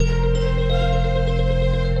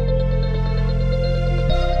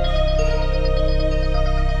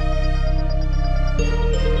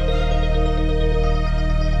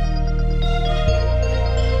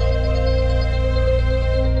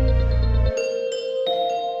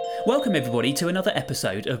Welcome everybody to another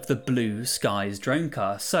episode of the Blue Skies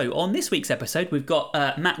Dronecast. So on this week's episode we've got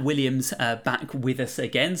Matt Williams back with us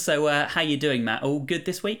again. So how you doing, Matt? All good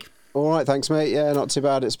this week? All right, thanks mate. Yeah, not too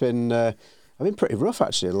bad. It's been I've been pretty rough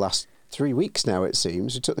actually the last 3 weeks now it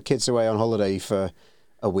seems. We took the kids away on holiday for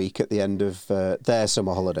a week at the end of their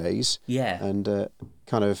summer holidays. Yeah. And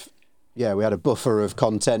we had a buffer of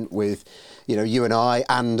content with, you and I,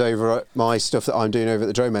 and over at my stuff that I'm doing over at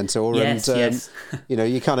the Drone Mentor. Yes, and, yes.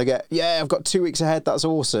 You kind of get, I've got 2 weeks ahead, that's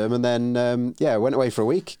awesome. And then, went away for a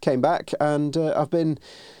week, came back, and I've been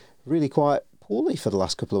really quite poorly for the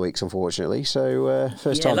last couple of weeks, unfortunately. So,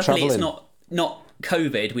 first time luckily travelling. It's not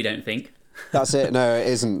COVID, we don't think. That's it. No, it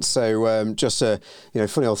isn't. So just a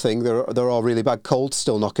funny old thing. There are really bad colds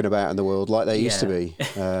still knocking about in the world, like there used to be.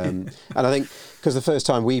 And I think because the first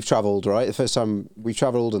time we've travelled, right? The first time we've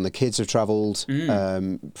travelled and the kids have travelled,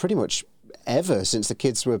 pretty much ever since the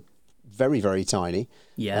kids were very, very tiny.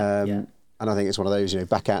 Yeah. And I think it's one of those,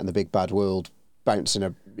 back out in the big bad world,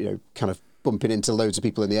 bouncing kind of bumping into loads of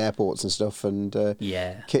people in the airports and stuff, and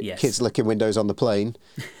kids licking windows on the plane,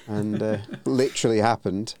 and literally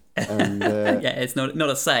happened. And it's not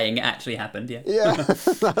a saying, it actually happened. Yeah,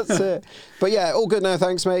 that's it. But yeah, all good now.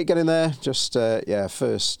 Thanks, mate. Getting there. Just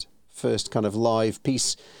first kind of live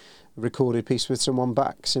recorded piece with someone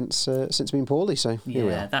back since being poorly. So here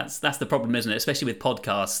we are. That's the problem, isn't it? Especially with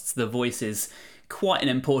podcasts, the voice is quite an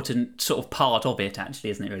important sort of part of it, actually,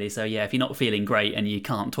 isn't it, really? So yeah, if you're not feeling great and you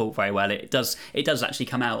can't talk very well, it does actually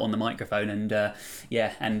come out on the microphone, and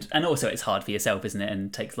and also it's hard for yourself, isn't it,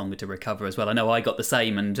 and takes longer to recover as well. I know I got the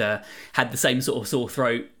same and had the same sort of sore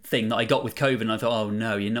throat thing that I got with COVID, and I thought, oh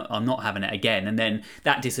no, I'm not having it again, and then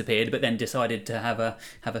that disappeared, but then decided to have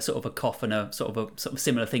a sort of a cough and a sort of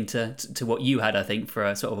similar thing to what you had, I think, for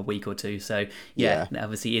a sort of a week or two. So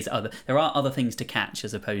obviously there are other things to catch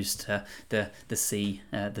as opposed to the C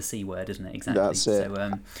word, isn't it? Exactly. That's it.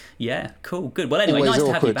 So cool, good. Well, anyway, always nice awkward.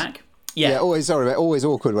 to have you back. Yeah. Always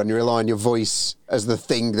awkward when you rely on your voice as the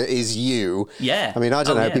thing that is you. Yeah. I mean, I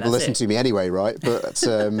don't know how people listen to me anyway, right? But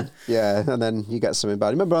and then you get something bad.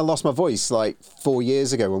 Remember, I lost my voice like 4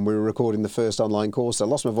 years ago when we were recording the first online course. I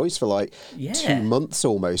lost my voice for like 2 months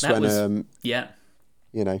almost. And that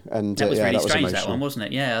was really strange, that one, wasn't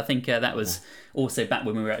it? Yeah, I think that was also back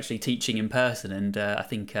when we were actually teaching in person, and I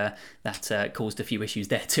think that caused a few issues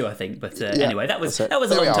there too, I think. But anyway, that was a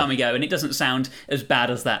long time ago, and it doesn't sound as bad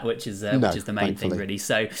as that, which is the main thing, really.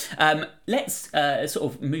 So let's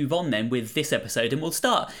sort of move on then with this episode, and we'll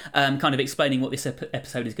start kind of explaining what this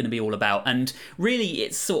episode is going to be all about. And really,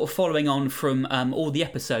 it's sort of following on from all the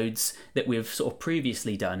episodes that we've sort of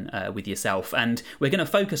previously done with yourself, and we're going to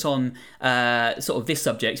focus on sort of this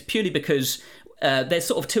subject purely because there's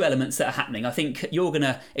sort of two elements that are happening. I think you're going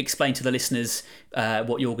to explain to the listeners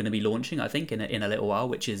what you're going to be launching, I think, in a little while,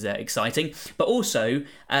 which is exciting. But also,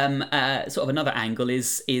 sort of another angle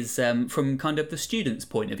is from kind of the student's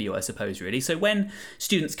point of view, I suppose, really. So when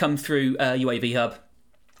students come through UAV Hub,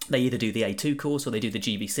 they either do the A2 course or they do the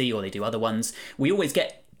GVC or they do other ones. We always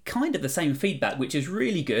get kind of the same feedback, which is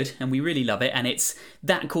really good, and we really love it. And it's,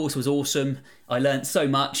 that course was awesome. I learned so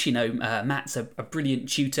much. Matt's a brilliant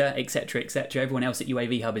tutor, etc., etc. Everyone else at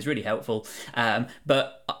UAV Hub is really helpful.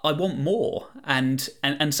 But I want more, and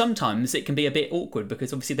sometimes it can be a bit awkward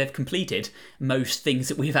because obviously they've completed most things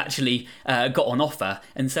that we've actually got on offer,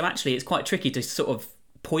 and so actually it's quite tricky to sort of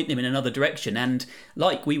point them in another direction. And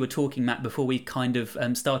like we were talking, Matt, before we kind of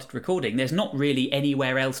started recording, there's not really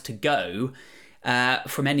anywhere else to go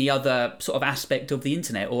from any other sort of aspect of the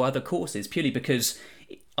internet or other courses, purely because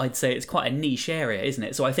I'd say it's quite a niche area, isn't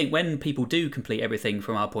it? So I think when people do complete everything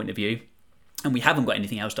from our point of view and we haven't got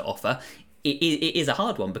anything else to offer, it is a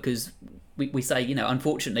hard one, because we say,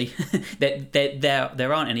 unfortunately, that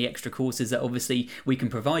there aren't any extra courses that obviously we can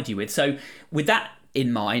provide you with. So with that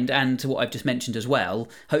in mind, and to what I've just mentioned as well,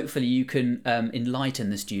 hopefully you can enlighten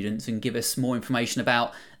the students and give us more information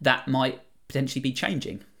about that might potentially be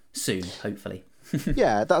changing soon, hopefully.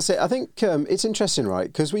 Yeah, that's it. I think it's interesting, right?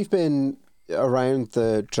 Because we've been around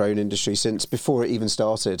the drone industry since before it even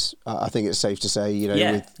started. I think it's safe to say,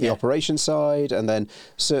 with the operations side, and then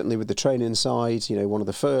certainly with the training side, one of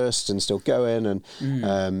the first and still going,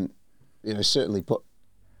 and certainly put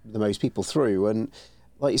the most people through. And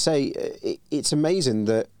like you say, it's amazing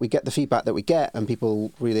that we get the feedback that we get and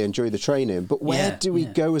people really enjoy the training. But where do we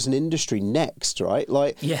go as an industry next, right?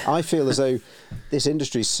 I feel as though this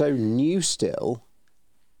industry is so new still,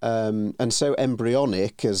 and so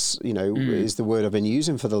embryonic, as is the word I've been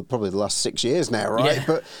using for probably the last 6 years now, right? Yeah.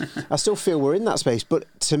 But I still feel we're in that space. But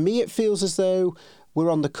to me, it feels as though we're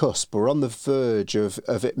on the cusp, we're on the verge of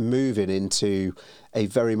it moving into a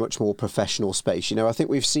very much more professional space. You know, I think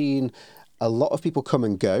we've seen a lot of people come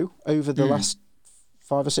and go over the last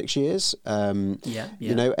 5 or 6 years.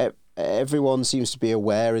 You know, everyone seems to be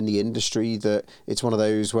aware in the industry that it's one of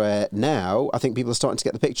those where now I think people are starting to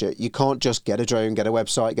get the picture. You can't just get a drone, get a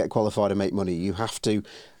website, get qualified and make money. You have to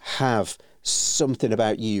have something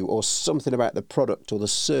about you or something about the product or the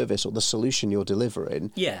service or the solution you're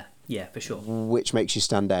delivering. Yeah, for sure. Which makes you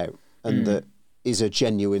stand out and that is a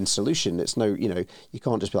genuine solution. It's no, you know, you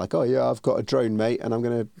can't just be like, oh yeah, I've got a drone, mate, and I'm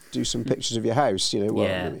going to do some pictures of your house. You know,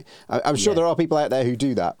 well, I'm sure there are people out there who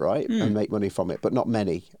do that, right, and make money from it, but not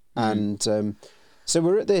many. And so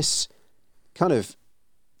we're at this kind of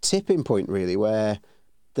tipping point, really, where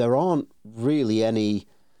there aren't really any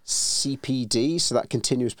CPD, so that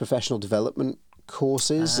continuous professional development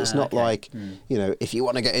courses. It's not like, you know, if you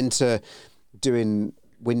want to get into doing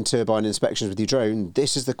wind turbine inspections with your drone,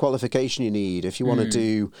 this is the qualification you need. If you want to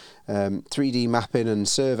do 3D mapping and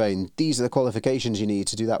surveying, these are the qualifications you need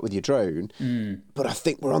to do that with your drone. But I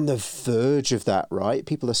think we're on the verge of that, right?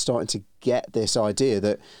 People are starting to get this idea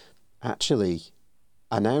that actually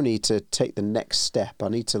I now need to take the next step. I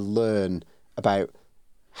need to learn about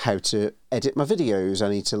how to edit my videos. I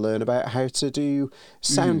need to learn about how to do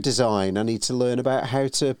sound design. I need to learn about how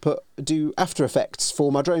to do After Effects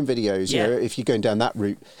for my drone videos. You know, if you're going down that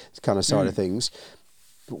route kind of side of things.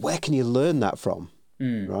 But where can you learn that from?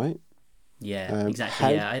 Right? Yeah,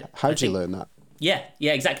 exactly. How do you learn that? Yeah,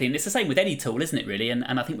 exactly. And it's the same with any tool, isn't it, really? And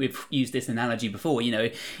I think we've used this analogy before. You know,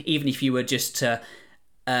 even if you were just to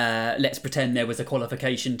let's pretend there was a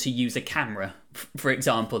qualification to use a camera, for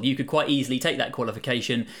example. You could quite easily take that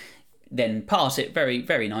qualification, then pass it very,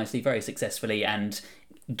 very nicely, very successfully, and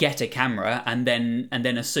get a camera, and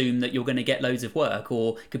then assume that you're going to get loads of work.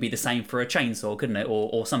 Or it could be the same for a chainsaw, couldn't it,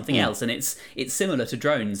 or something else. And it's similar to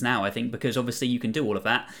drones now, I think, because obviously you can do all of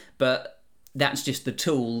that, but that's just the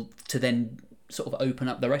tool to then sort of open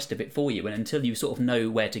up the rest of it for you. And until you sort of know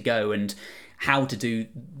where to go and how to do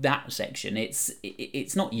that section,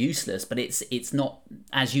 it's not useless, but it's not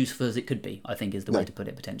as useful as it could be, I think, is the way to put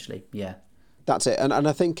it, potentially. Yeah. That's it. And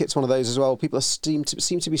I think it's one of those as well. People seem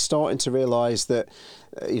to be starting to realise that,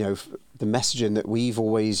 you know, the messaging that we've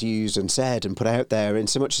always used and said and put out there, in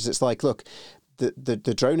so much as it's like, look,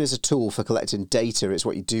 the drone is a tool for collecting data. It's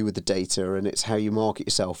what you do with the data, and it's how you market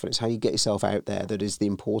yourself, and it's how you get yourself out there that is the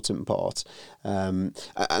important part. And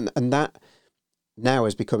that now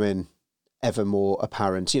is becoming ever more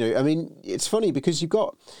apparent. You know, I mean, it's funny because you've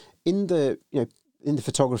got in the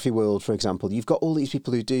photography world, for example, you've got all these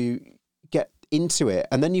people who do get into it,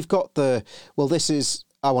 and then you've got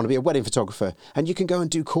I want to be a wedding photographer, and you can go and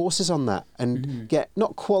do courses on that and get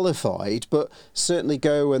not qualified, but certainly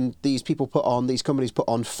go, and these companies put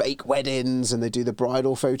on fake weddings, and they do the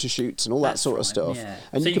bridal photo shoots and all that sort of stuff. Yeah.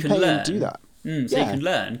 And so you can pay learn. and do that. So you can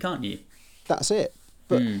learn, can't you? That's it.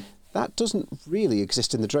 But that doesn't really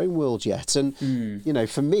exist in the drone world yet. And you know,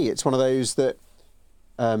 for me, it's one of those that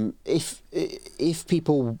if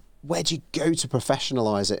people, where do you go to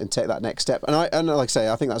professionalise it and take that next step? And like I say,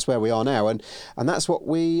 I think that's where we are now, and that's what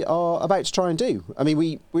we are about to try and do. I mean,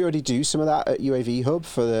 we already do some of that at UAV Hub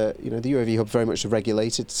for the UAV Hub, very much the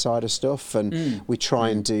regulated side of stuff, and we try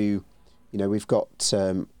and do, you know, we've got.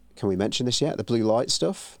 Can we mention this yet? The blue light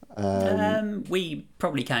stuff. We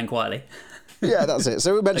probably can quietly. Yeah, that's it.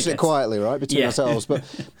 So we mentioned it quietly, right, between ourselves. But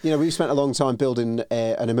you know, we've spent a long time building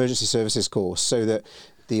an emergency services course so that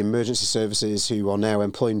the emergency services who are now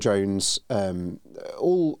employing drones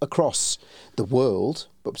all across the world,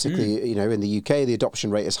 but particularly you know, in the UK, the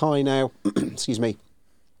adoption rate is high now. Excuse me.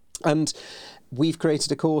 And we've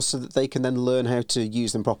created a course so that they can then learn how to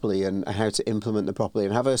use them properly and how to implement them properly,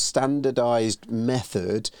 and have a standardised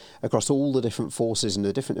method across all the different forces and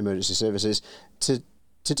the different emergency services to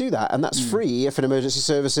do that. And that's free if an emergency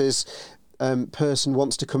services person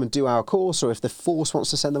wants to come and do our course, or if the force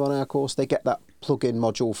wants to send them on our course, they get that plug-in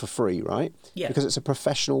module for free, right? Yeah. Because it's a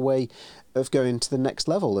professional way of going to the next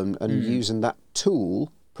level and using that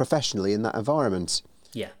tool professionally in that environment.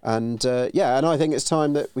 Yeah. And and I think it's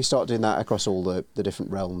time that we start doing that across all the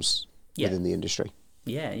different realms within the industry.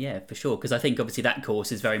 Yeah, for sure. Because I think obviously that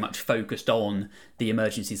course is very much focused on the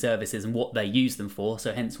emergency services and what they use them for.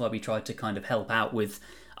 So hence why we tried to kind of help out with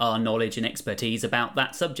our knowledge and expertise about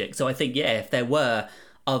that subject. So I think, if there were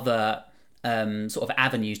other sort of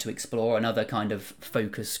avenues to explore and other kind of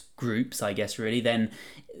focus groups, I guess, really, then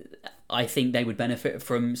I think they would benefit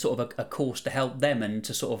from sort of a course to help them and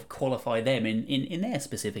to sort of qualify them in their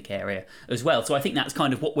specific area as well. So I think that's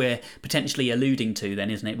kind of what we're potentially alluding to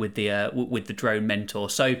then, isn't it, with the Drone Mentor.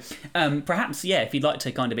 So perhaps, if you'd like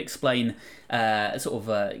to kind of explain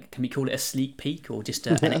can we call it a sneak peek or just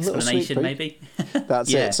an explanation maybe?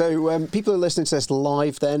 That's it. So people are listening to this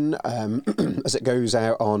live then as it goes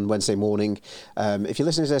out on Wednesday morning. If you're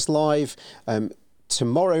listening to this live,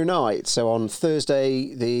 tomorrow night, so on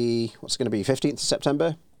Thursday, what's going to be 15th of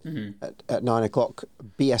September, at 9 o'clock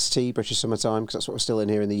BST, British Summer Time, because that's what we're still in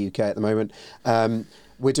here in the UK at the moment,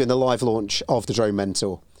 we're doing the live launch of the Drone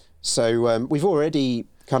Mentor. So we've already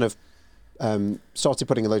kind of started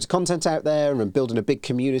putting loads of content out there and building a big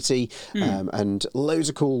community and loads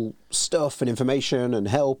of cool stuff and information and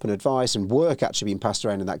help and advice and work actually being passed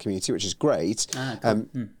around in that community, which is great. Cool.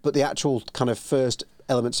 But the actual kind of first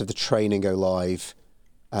elements of the training go live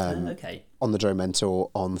on the Drone Mentor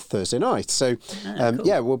on Thursday night. So,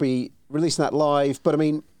 cool. We'll be releasing that live. But I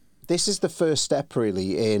mean, this is the first step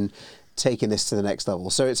really in taking this to the next level.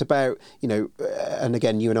 So it's about, and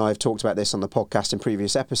again, you and I have talked about this on the podcast in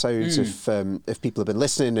previous episodes. If people have been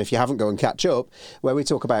listening, if you haven't, go and catch up, where we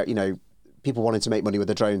talk about, people wanting to make money with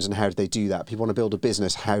the drones and how do they do that? People want to build a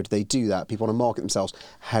business, how do they do that? People want to market themselves,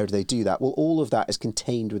 how do they do that? Well, all of that is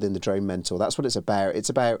contained within the Drone Mentor. That's what it's about. It's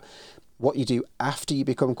about what you do after you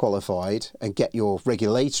become qualified and get your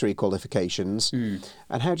regulatory qualifications, and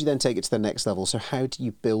how do you then take it to the next level? So how do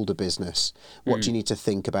you build a business? What do you need to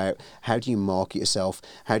think about? How do you market yourself?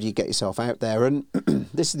 How do you get yourself out there? And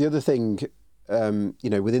this is the other thing,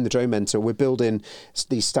 within the Drone Mentor, we're building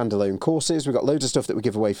these standalone courses. We've got loads of stuff that we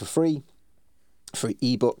give away for free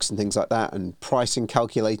ebooks and things like that, and pricing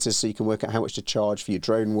calculators so you can work out how much to charge for your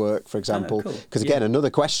drone work, for example. Because again, another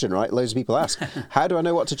question, right? Loads of people ask, how do I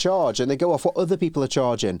know what to charge? And they go off what other people are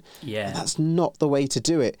charging. And that's not the way to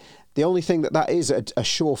do it. The only thing that is a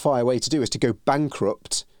surefire way to do is to go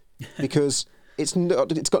bankrupt, because it's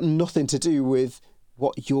got nothing to do with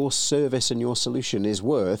what your service and your solution is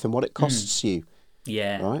worth and what it costs you.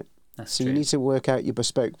 Right? So you need to work out your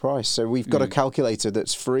bespoke price. So we've got a calculator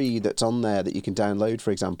that's free, that's on there that you can download, for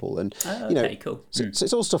example. And cool. So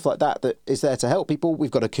it's all stuff like that is there to help people. We've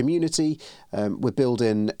got a community. We're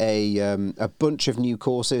building a bunch of new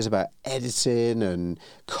courses about editing and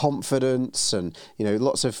confidence, and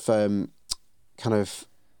lots of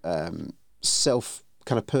self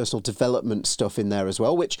personal development stuff in there as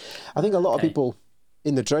well. Which I think a lot of people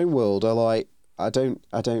in the drone world are like, I don't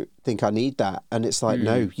think I need that. And it's like,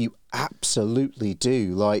 no, you absolutely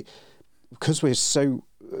do. Like, because we're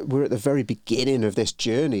at the very beginning of this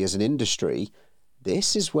journey as an industry,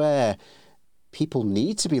 this is where people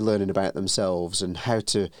need to be learning about themselves and how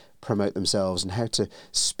to promote themselves and how to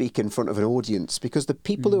speak in front of an audience, because the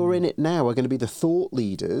people who are in it now are going to be the thought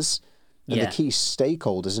leaders and the key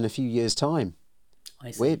stakeholders in a few years' time. I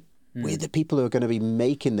see. We're the people who are going to be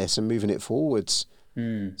making this and moving it forwards.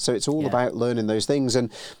 So it's all about learning those things, and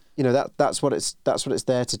that's what it's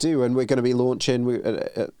there to do. And we're going to be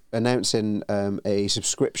announcing a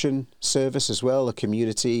subscription service as well, a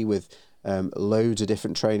community with loads of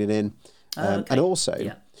different training in, and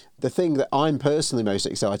also the thing that I'm personally most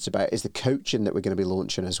excited about is the coaching that we're going to be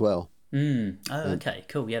launching as well. Okay,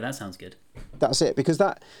 cool. Yeah, that sounds good. That's it, because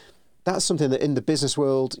that's something that in the business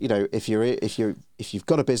world, if you've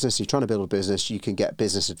got a business, you're trying to build a business, you can get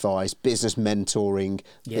business advice, business mentoring,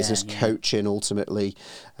 business coaching, ultimately,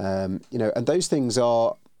 and those things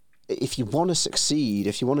are, if you want to succeed,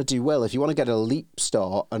 if you want to do well, if you want to get a leap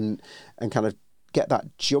start and kind of get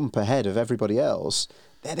that jump ahead of everybody else,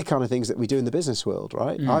 they're the kind of things that we do in the business world,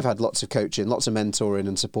 right? I've had lots of coaching, lots of mentoring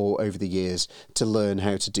and support over the years to learn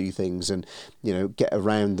how to do things and, get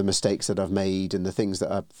around the mistakes that I've made and the things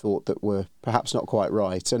that I've thought that were perhaps not quite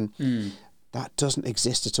right. And that doesn't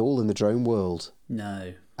exist at all in the drone world.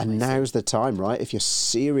 No. And now's the time, right? If you're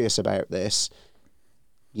serious about this,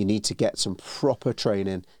 you need to get some proper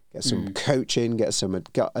training, get some coaching, get some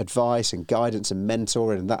advice and guidance and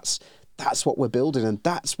mentoring, and that's what we're building, and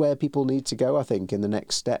that's where people need to go, I think, in the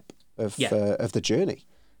next step of the journey.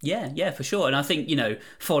 Yeah, for sure. And I think,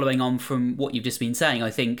 following on from what you've just been saying,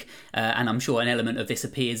 I think, and I'm sure an element of this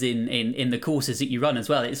appears in the courses that you run as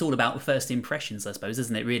well, it's all about first impressions, I suppose,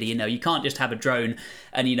 isn't it, really? You can't just have a drone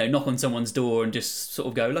and, knock on someone's door and just sort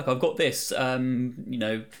of go, look, I've got this, do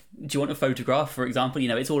you want a photograph, for example?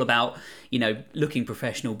 It's all about, looking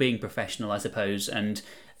professional, being professional, I suppose, and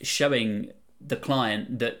showing the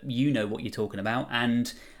client that you know what you're talking about,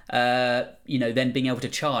 and then being able to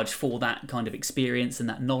charge for that kind of experience and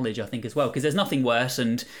that knowledge, I think, as well. Because there's nothing worse,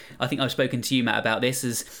 and I think I've spoken to you, Matt, about this,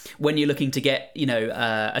 is when you're looking to get,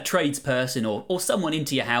 a tradesperson or someone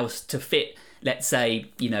into your house to fit, let's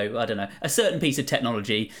say, I don't know, a certain piece of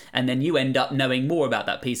technology, and then you end up knowing more about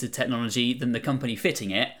that piece of technology than the company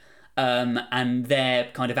fitting it. And they're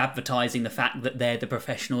kind of advertising the fact that they're the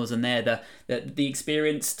professionals and they're the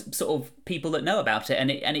experienced sort of people that know about it, and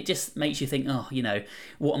it just makes you think,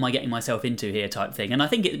 what am I getting myself into here, type thing. And I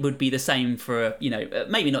think it would be the same for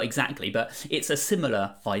maybe not exactly, but it's a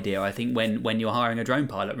similar idea, I think, when you're hiring a drone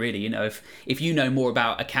pilot. Really, if you know more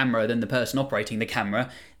about a camera than the person operating the camera,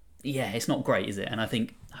 it's not great, is it? And I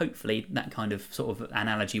think hopefully that kind of sort of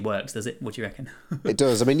analogy works, does it? What do you reckon? It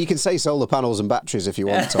does. I mean, you can say solar panels and batteries if you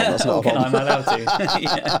want, Tom. That's not a problem. I'm allowed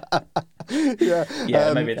to.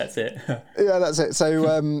 Yeah, maybe that's it. Yeah, that's it. So,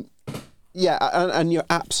 and you're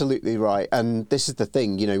absolutely right. And this is the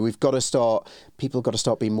thing, people have got to start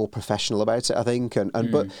being more professional about it, I think.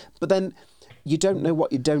 But then you don't know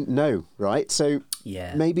what you don't know, right? So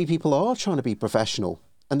maybe people are trying to be professional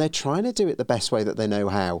and they're trying to do it the best way that they know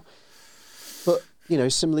how. But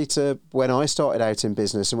similarly to when I started out in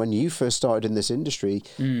business and when you first started in this industry,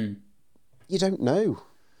 you don't know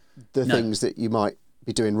the things that you might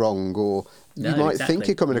be doing wrong, or you might think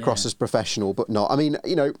you're coming across as professional, but not. I mean,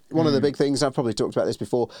 one of the big things, I've probably talked about this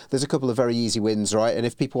before, there's a couple of very easy wins, right? And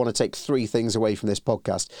if people want to take 3 things away from this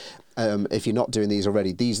podcast, if you're not doing these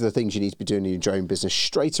already, these are the things you need to be doing in your drone business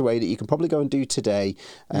straight away that you can probably go and do today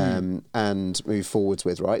and move forwards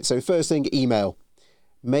with, right? So first thing, email.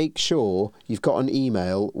 Make sure you've got an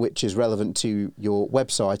email which is relevant to your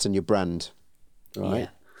website and your brand, right?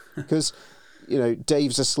 Because,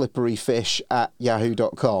 Dave's a slippery fish at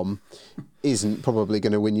yahoo.com isn't probably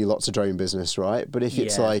going to win you lots of drone business, right? But if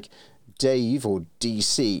it's like Dave or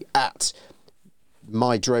DC at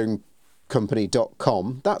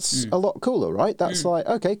mydronecompany.com, that's a lot cooler, right? That's like,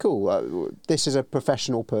 okay, cool. This is a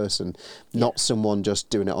professional person, not someone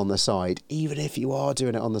just doing it on the side, even if you are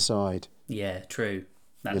doing it on the side. Yeah, true.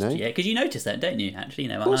 Because you notice that, don't you?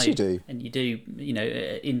 Actually, of course you do, and you do,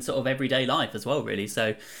 in sort of everyday life as well, really.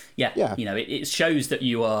 So, it shows that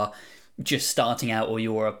you are just starting out or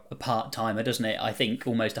you're a part timer, doesn't it? I think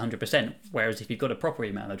almost 100%. Whereas if you've got a proper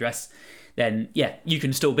email address, then you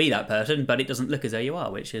can still be that person, but it doesn't look as though you are,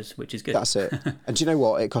 which is good. That's it. And do you know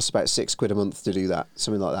what? It costs about £6 a month to do that,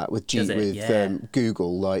 something like that. With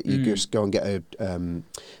Google, like you just go and get a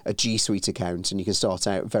G Suite account, and you can start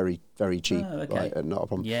out very, very cheap. Oh, okay. Right? Not a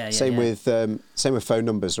problem. Same with phone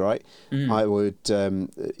numbers, right? I would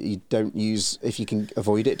you don't use, if you can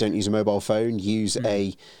avoid it, don't use a mobile phone. Use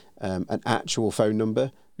an actual phone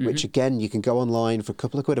number. Which again, you can go online for a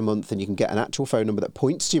couple of quid a month and you can get an actual phone number that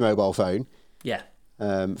points to your mobile phone. Yeah.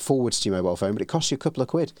 Forwards to your mobile phone, but it costs you a couple of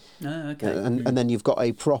quid. Oh, okay. And then you've got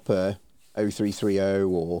a proper 0330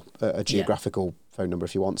 or a geographical phone number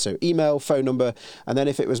if you want. So email, phone number, and then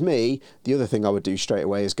if it was me, the other thing I would do straight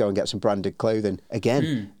away is go and get some branded clothing.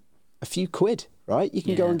 Again, a few quid, right? You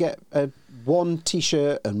can go and get one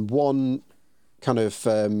T-shirt and one kind of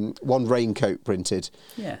one raincoat printed,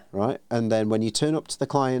 right? And then when you turn up to the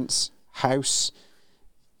client's house,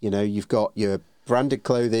 you've got your branded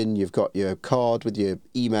clothing, you've got your card with your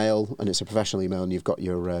email, and it's a professional email, and you've got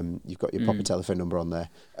your proper telephone number on there.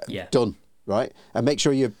 Done, right? And make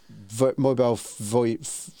sure your mobile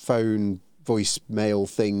phone voicemail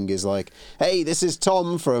thing is like, hey, this is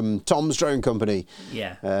Tom from Tom's Drone Company.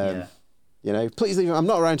 Please leave. I'm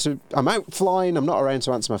out flying. I'm not around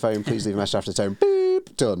to answer my phone. Please leave a message after the tone.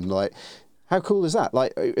 Boop, done. Like, how cool is that?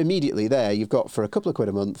 Like, immediately there, you've got for a couple of quid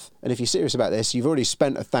a month. And if you're serious about this, you've already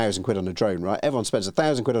spent 1,000 quid on a drone, right? Everyone spends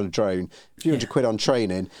 1,000 quid on a drone, a few hundred quid on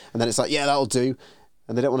training, and then it's like, that'll do.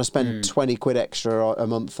 And they don't want to spend 20 quid extra a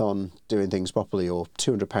month on doing things properly, or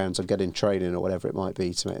 £200 on getting training, or whatever it might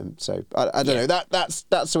be to make them. So I don't know.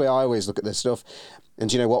 That's the way I always look at this stuff. And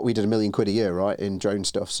do you know what? We did £1 million a year, right, in drone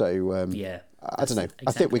stuff. So I don't know. Exactly,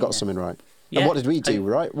 I think we got something right. And what did we do,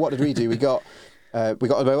 right? What did we do? We got a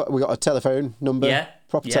telephone number,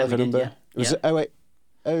 proper telephone number. Yeah. Was it 080?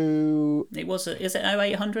 Is it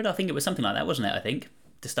 0800? I think it was something like that, wasn't it? I think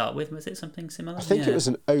to start with, was it something similar? I think it was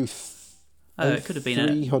an it could have been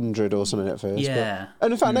 300 or something at first. Yeah.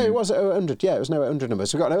 And in fact, no, it was 0800. Yeah, it was an 0800 number.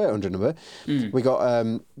 So we got an 0800 number. We got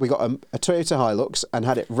a Toyota Hilux and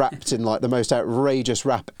had it wrapped in like the most outrageous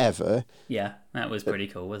wrap ever. Yeah, that was pretty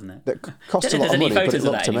cool, wasn't it? That cost a lot of money, but it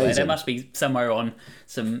looked amazing. There must be somewhere on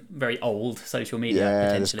some very old social media. Yeah,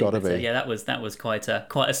 potentially. there's got to be. That was quite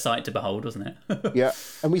a sight to behold, wasn't it? Yeah,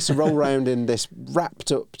 and we used to roll around in this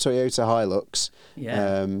wrapped up Toyota Hilux.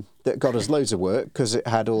 That got us loads of work because it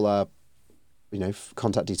had all our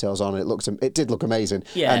contact details on. It did look amazing.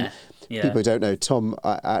 Yeah. And people who don't know, Tom,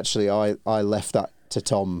 I left that to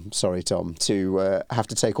Tom, to have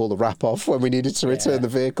to take all the wrap off when we needed to return the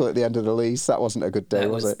vehicle at the end of the lease. That wasn't a good day,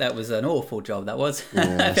 was it? That was an awful job, that was.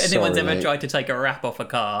 Yeah, if anyone's ever tried to take a wrap off a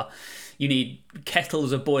car, you need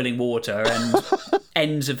kettles of boiling water and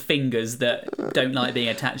ends of fingers that don't like being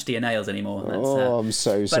attached to your nails anymore. I'm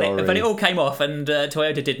so sorry. But it all came off, and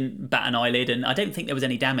Toyota didn't bat an eyelid, and I don't think there was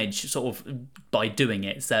any damage sort of by doing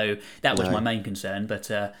it. So that was my main concern. But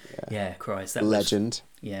Christ, that legend.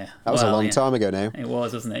 Yeah, that was a long time ago now. It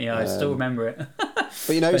was, wasn't it? Yeah, I still remember it.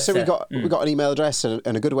 But so we got an email address and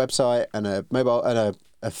a good website and a mobile and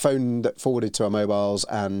a phone that forwarded to our mobiles,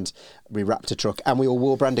 and we wrapped a truck, and we all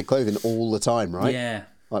wore branded clothing all the time, right? Yeah.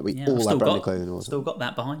 Like we all had branded clothing all the time. Still got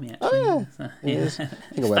that behind me, actually. Oh, yeah. I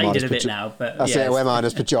think I wear faded a bit now, but that's it. I wear mine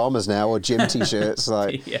as pyjamas now, or gym t-shirts.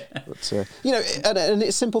 Like, but, and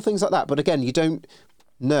it's simple things like that. But again, you don't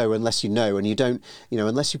know unless you know, and you don't,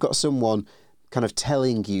 unless you've got someone kind of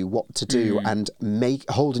telling you what to do and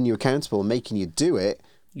holding you accountable and making you do it.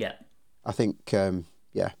 Yeah. I think,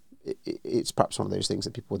 it's perhaps one of those things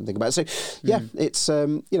that people wouldn't think about. So, it's,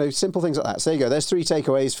 simple things like that. So there you go. There's 3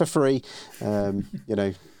 takeaways for free.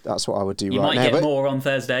 That's what I would do right now. You might get more on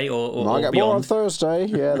Thursday or might get beyond. More on Thursday.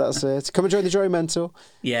 Yeah, that's it. Come and join the Drone Mentor.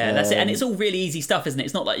 Yeah, that's it. And it's all really easy stuff, isn't it?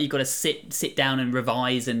 It's not like you've got to sit down and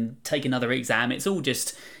revise and take another exam. It's all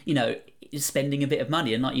just, spending a bit of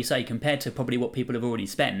money. And like you say, compared to probably what people have already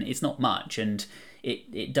spent, it's not much. And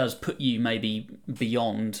it does put you maybe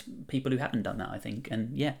beyond people who haven't done that, I think.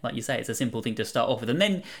 And yeah, like you say, it's a simple thing to start off with. And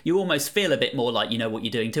then you almost feel a bit more like you know what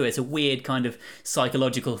you're doing too. It's a weird kind of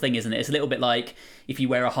psychological thing, isn't it? It's a little bit like if you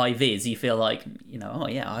wear a high vis, you feel like,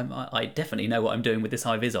 I definitely know what I'm doing with this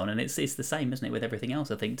high vis on. And it's the same, isn't it, with everything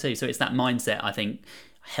else, I think, too. So it's that mindset, I think,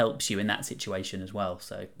 helps you in that situation as well.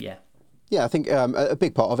 So, yeah. Yeah, I think a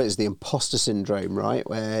big part of it is the imposter syndrome, right?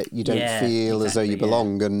 Where you don't feel as though you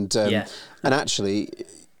belong. And and actually,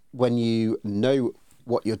 when you know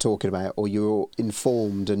what you're talking about, or you're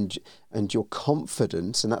informed and you're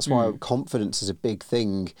confident, and that's why confidence is a big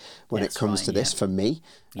thing when it comes to this for me.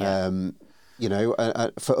 Yeah.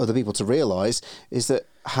 For other people to realise is that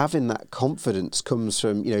having that confidence comes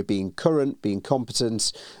from, being current, being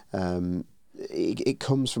competent, it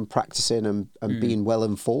comes from practicing and being well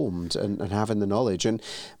informed and having the knowledge, and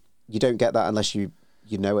you don't get that unless you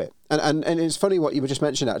know it. And it's funny what you were just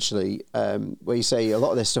mentioning, actually, where you say a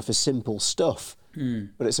lot of this stuff is simple stuff,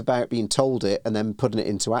 but it's about being told it and then putting it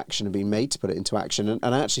into action and being made to put it into action. And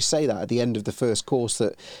I actually say that at the end of the first course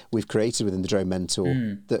that we've created within the Drone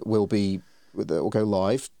Mentor that will go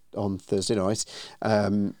live on Thursday night,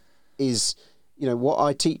 is what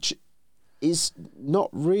I teach is not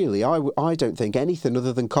really, I don't think, anything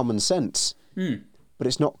other than common sense. But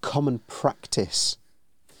it's not common practice.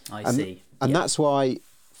 I see. And that's why,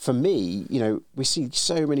 for me, we see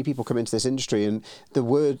so many people come into this industry, and the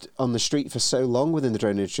word on the street for so long within the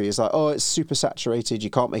drone industry is like, oh, it's super saturated, you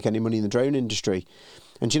can't make any money in the drone industry.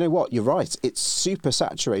 And you know what? You're right. It's super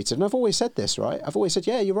saturated. And I've always said this, right? I've always said,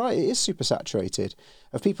 yeah, you're right. It is super saturated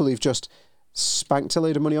of people who've just spanked a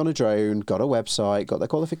load of money on a drone, got a website, got their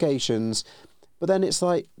qualifications. But then it's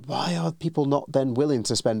like, why are people not then willing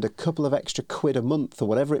to spend a couple of extra quid a month or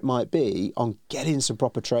whatever it might be on getting some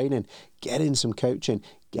proper training, getting some coaching,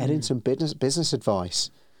 getting some business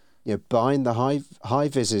advice, buying the high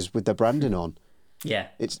vises with their branding on. Yeah.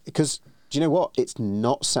 It's because, do you know what? It's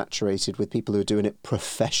not saturated with people who are doing it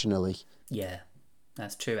professionally. Yeah.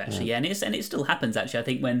 That's true, actually. Yeah, and it still happens, actually. I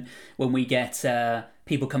think when we get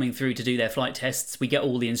people coming through to do their flight tests, we get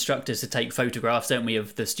all the instructors to take photographs, don't we,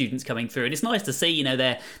 of the students coming through. And it's nice to see,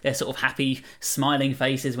 their sort of happy, smiling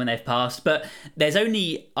faces when they've passed. But there's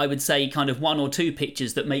only, I would say, kind of 1 or 2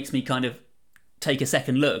 pictures that makes me kind of take a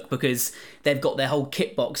second look, because they've got their whole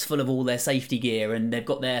kit box full of all their safety gear, and they've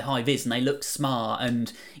got their high vis, and they look smart,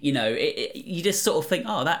 and you just sort of think,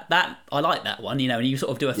 oh, that I like that one, and you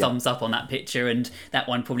sort of do a thumbs up on that picture, and that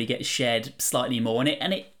one probably gets shared slightly more, and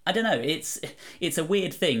it I don't know, it's a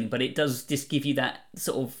weird thing, but it does just give you that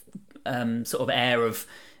sort of air of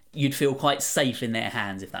you'd feel quite safe in their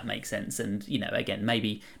hands, if that makes sense. And again,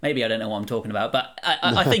 maybe I don't know what I'm talking about, but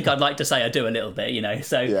I think I'd like to say I do a little bit,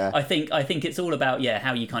 so yeah. I think it's all about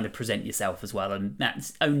how you kind of present yourself as well, and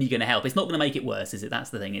that's only going to help. It's not going to make it worse, is it? That's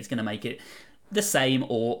the thing. It's going to make it the same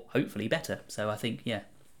or hopefully better. So I think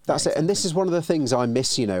that's it. And this is one of the things I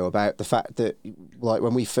miss, about the fact that, like,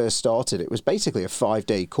 when we first started, it was basically a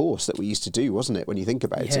 5-day course that we used to do, wasn't it? When you think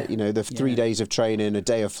about it, the 3 days of training, a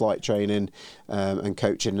day of flight training and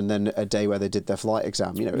coaching, and then a day where they did their flight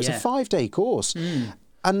exam. It was a 5-day course.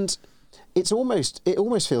 And it almost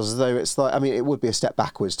feels as though it's like, I mean, it would be a step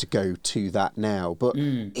backwards to go to that now, but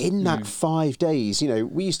in that 5 days,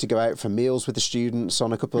 we used to go out for meals with the students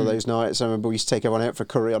on a couple of those nights. I remember we used to take everyone out for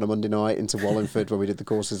curry on a Monday night into Wallingford when we did the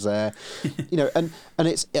courses there, and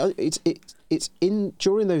it's in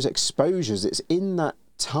during those exposures, it's in that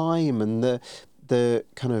time and the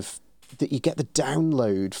kind of that you get the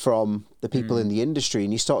download from the people in the industry,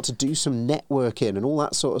 and you start to do some networking and all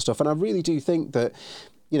that sort of stuff. And I really do think that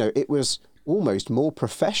it was almost more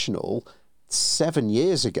professional 7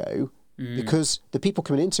 years ago because the people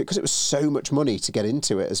coming into it, because it was so much money to get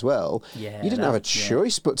into it as well, you didn't have a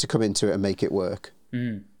choice but to come into it and make it work.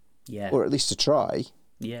 Or at least to try.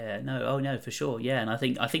 No, for sure. Yeah, and I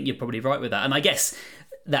think you're probably right with that. And I guess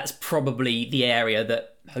that's probably the area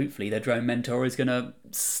that hopefully the Drone Mentor is going to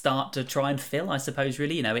start to try and fill, I suppose,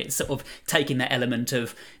 really. It's sort of taking that element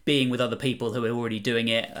of being with other people who are already doing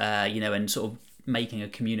it, and sort of making a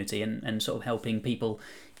community and sort of helping people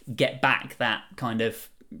get back that kind of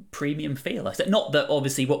premium feel. I said, not that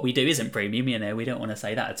obviously what we do isn't premium, we don't want to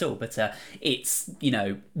say that at all, but it's,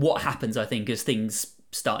 what happens, I think, as things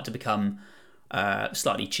start to become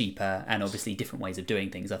slightly cheaper and obviously different ways of doing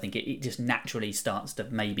things, I think it just naturally starts to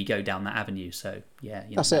maybe go down that avenue. So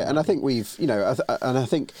that's it. And I think we've and I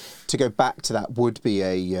think to go back to that would be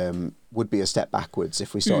a step backwards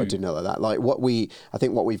if we started doing it like that. Like what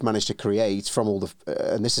we've managed to create from all the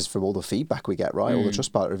and this is from all the feedback we get, right, all the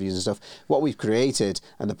Trustpilot reviews and stuff, what we've created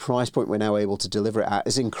and the price point we're now able to deliver it at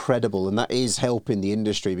is incredible, and that is helping the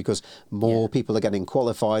industry because more people are getting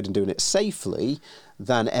qualified and doing it safely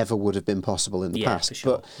than ever would have been possible in the past. For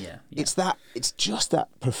sure. But it's just that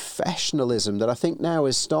professionalism that I think now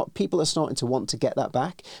people are starting to want to get that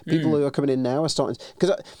back. People who are coming in now are starting,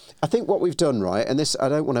 because I think what we've done, right, and this, I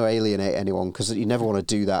don't want to alienate anyone because you never want to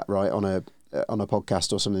do that, right, on a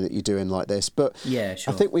podcast or something that you're doing like this, but sure.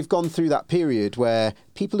 I think we've gone through that period where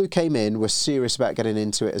people who came in were serious about getting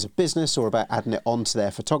into it as a business or about adding it onto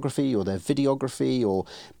their photography or their videography or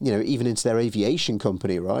even into their aviation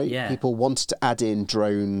company, right? People wanted to add in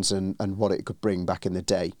drones and what it could bring back in the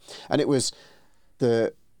day, and it was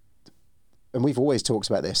and we've always talked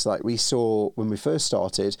about this, like we saw when we first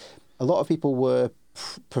started, a lot of people were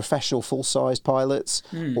professional full-sized pilots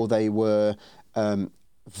or they were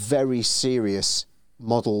very serious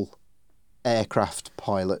model aircraft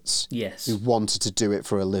pilots who wanted to do it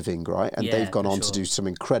for a living, right? And they've gone on to do some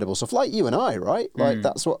incredible stuff, like you and I, right? Like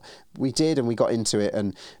that's what we did, and we got into it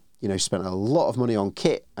and spent a lot of money on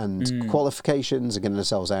kit and qualifications and getting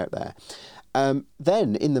ourselves out there.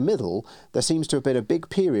 Then in the middle, there seems to have been a big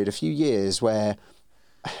period, a few years where,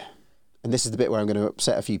 and this is the bit where I'm going to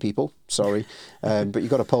upset a few people, sorry, but you've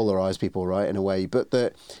got to polarise people, right, in a way,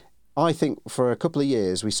 but I think for a couple of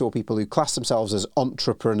years we saw people who class themselves as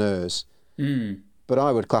entrepreneurs, but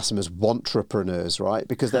I would class them as wantrepreneurs, right?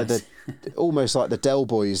 Because they're almost like the Dell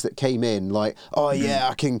boys that came in like, oh yeah,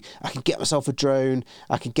 I can get myself a drone,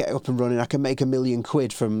 I can get it up and running, I can make £1 million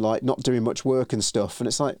from like not doing much work and stuff. And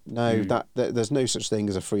it's like, no, that there's no such thing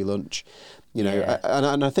as a free lunch,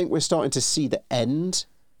 and I think we're starting to see the end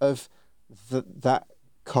of that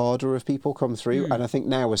cadre of people come through, and I think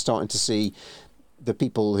now we're starting to see the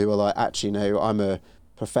people who are like, actually, no, I'm a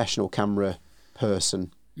professional camera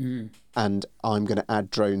person and I'm going to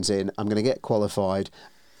add drones in. I'm going to get qualified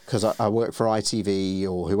because I work for ITV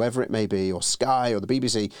or whoever it may be, or Sky or the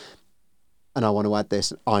BBC, and I want to add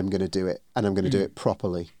this. I'm going to do it, and I'm going to do it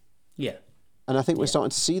properly. Yeah. And I think we're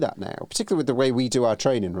starting to see that now, particularly with the way we do our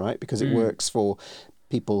training, right? Because it works for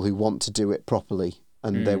people who want to do it properly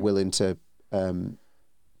and they're willing to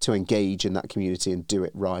engage in that community and do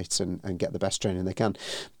it right and get the best training they can.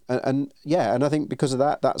 And I think because of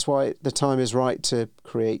that, that's why the time is right to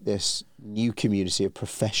create this new community of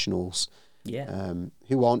professionals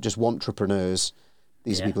who aren't just wantrepreneurs.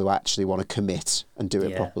 These are people who actually want to commit and do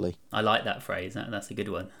it properly. I like that phrase. That's a good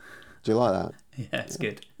one. Do you like that? Yeah, it's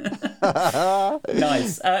good.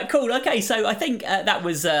 Nice. Cool. Okay, so I think that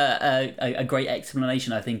was a great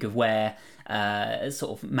explanation, I think, of where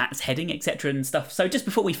sort of Matt's heading, etc. and stuff. So just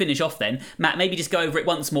before we finish off then, Matt, maybe just go over it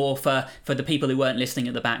once more for the people who weren't listening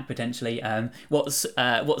at the back, potentially. What's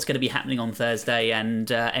going to be happening on Thursday,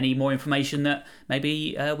 and any more information that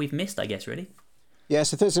maybe we've missed, I guess, really? Yeah,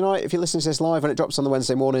 so Thursday night, if you're listening to this live and it drops on the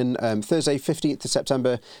Wednesday morning, Thursday, 15th of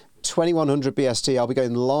September, 2100 BST, I'll be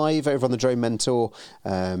going live over on the Drone Mentor.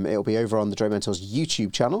 It'll be over on the Drone Mentor's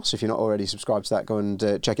YouTube channel, so if you're not already subscribed to that, go and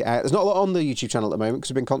check it out. There's not a lot on the YouTube channel at the moment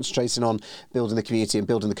because we've been concentrating on building the community and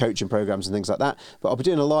building the coaching programs and things like that, but I'll be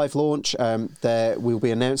doing a live launch. There we'll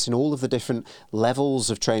be announcing all of the different levels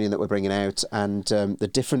of training that we're bringing out and the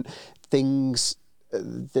different things,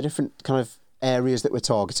 the different kind of areas that we're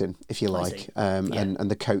targeting, if you like, and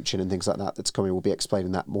the coaching and things like that that's coming. We'll be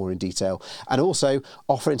explaining that more in detail, and also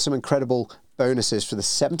offering some incredible bonuses for the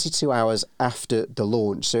 72 hours after the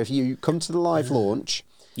launch. So if you come to the live launch,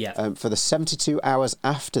 for the 72 hours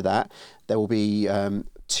after that, there will be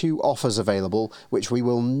 2 offers available, which we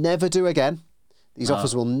will never do again. These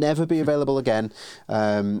offers will never be available again,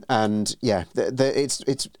 and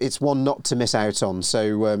it's one not to miss out on.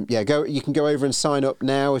 So you can go over and sign up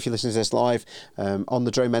now if you're listening to this live on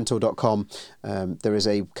thedronementor.com. There is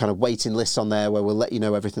a kind of waiting list on there where we'll let you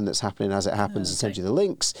know everything that's happening as it happens and send you the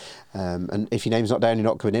links. And if your name's not down, you're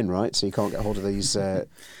not coming in, right? So you can't get hold of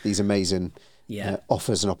these amazing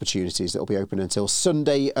offers and opportunities that will be open until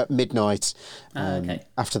Sunday at midnight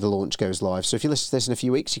after the launch goes live. So if you listen to this in a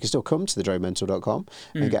few weeks, you can still come to thedronementor.com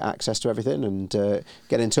and get access to everything and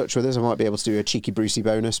get in touch with us. I might be able to do a cheeky Brucey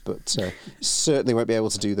bonus, but certainly won't be able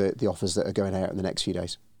to do the offers that are going out in the next few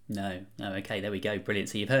days. No, okay, there we go, brilliant.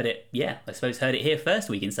 So you've heard it, I suppose heard it here first,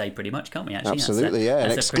 we can say pretty much, can't we, actually? Absolutely,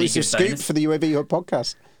 an exclusive scoop for the UAV Hub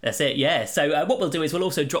podcast. That's it, yeah. So what we'll do is we'll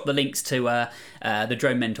also drop the links to the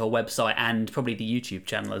Drone Mentor website and probably the YouTube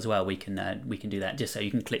channel as well. We can do that just so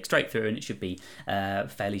you can click straight through and it should be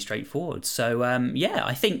fairly straightforward. So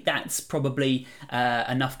I think that's probably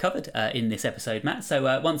enough covered in this episode, Matt.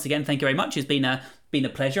 So once again, thank you very much. It's been a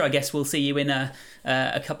pleasure. I guess we'll see you in a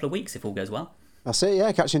couple of weeks if all goes well. That's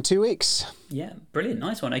it, catch you in 2 weeks. Yeah, brilliant,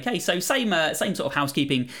 nice one. Okay, so same sort of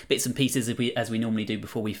housekeeping bits and pieces as we normally do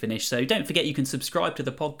before we finish. So don't forget you can subscribe to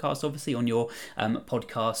the podcast, obviously, on your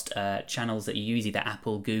podcast channels that you use, either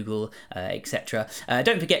Apple, Google, etc.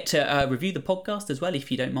 Don't forget to review the podcast as well, if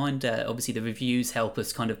you don't mind. Obviously, the reviews help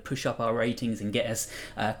us kind of push up our ratings and get us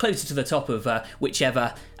closer to the top of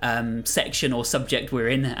whichever section or subject we're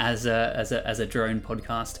in as a drone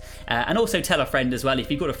podcast. And also tell a friend as well, if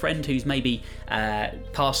you've got a friend who's maybe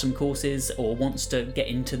passed some courses or wants to get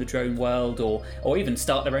into the drone world or even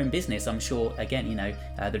start their own business. I'm sure, again,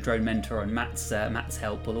 the Drone Mentor and Matt's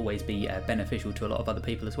help will always be beneficial to a lot of other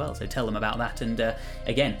people as well. So tell them about that and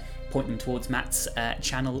again, point them towards Matt's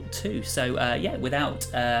channel too. So without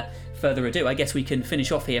further ado, I guess we can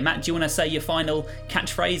finish off here. Matt, do you want to say your final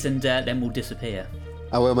catchphrase and then we'll disappear?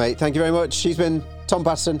 I will, mate. Thank you very much. She's been Tom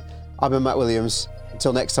Patterson. I've been Matt Williams.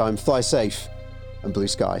 Until next time, fly safe and blue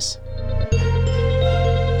skies.